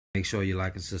Make sure you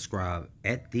like and subscribe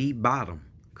at the bottom,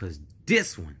 because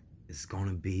this one is going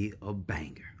to be a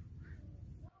banger.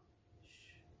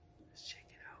 Let's check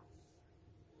it out.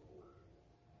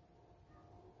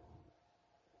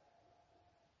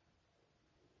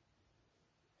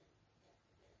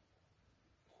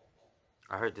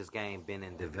 I heard this game been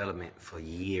in development for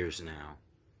years now.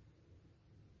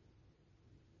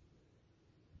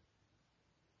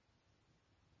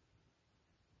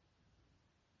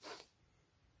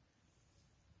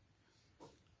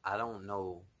 I don't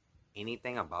know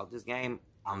anything about this game.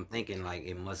 I'm thinking like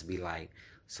it must be like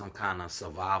some kind of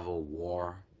survival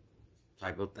war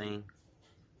type of thing.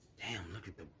 Damn, look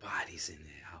at the bodies in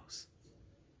the house.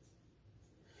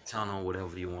 Tunnel,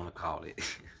 whatever you want to call it.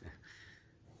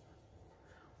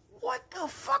 What the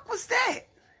fuck was that?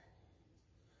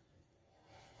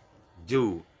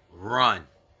 Dude, run.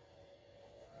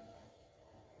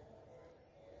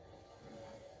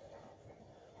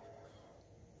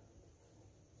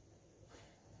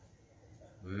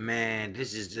 Man,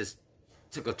 this is just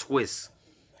took a twist.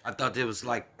 I thought it was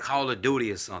like Call of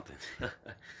Duty or something.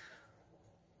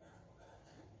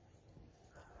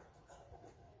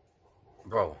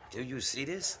 Bro, do you see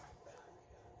this?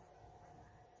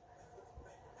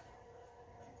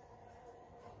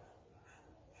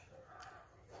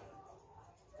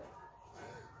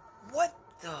 What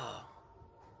the?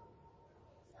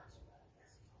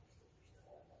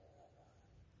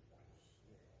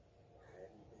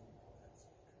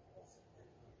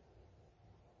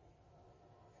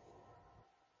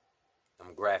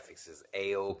 Them graphics is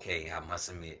A-OK, I must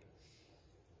admit.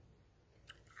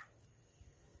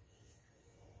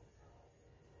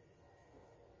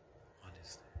 What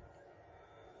is that?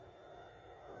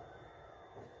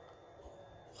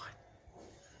 What?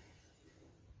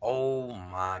 Oh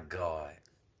my God.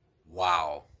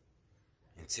 Wow.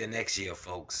 Until next year,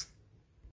 folks.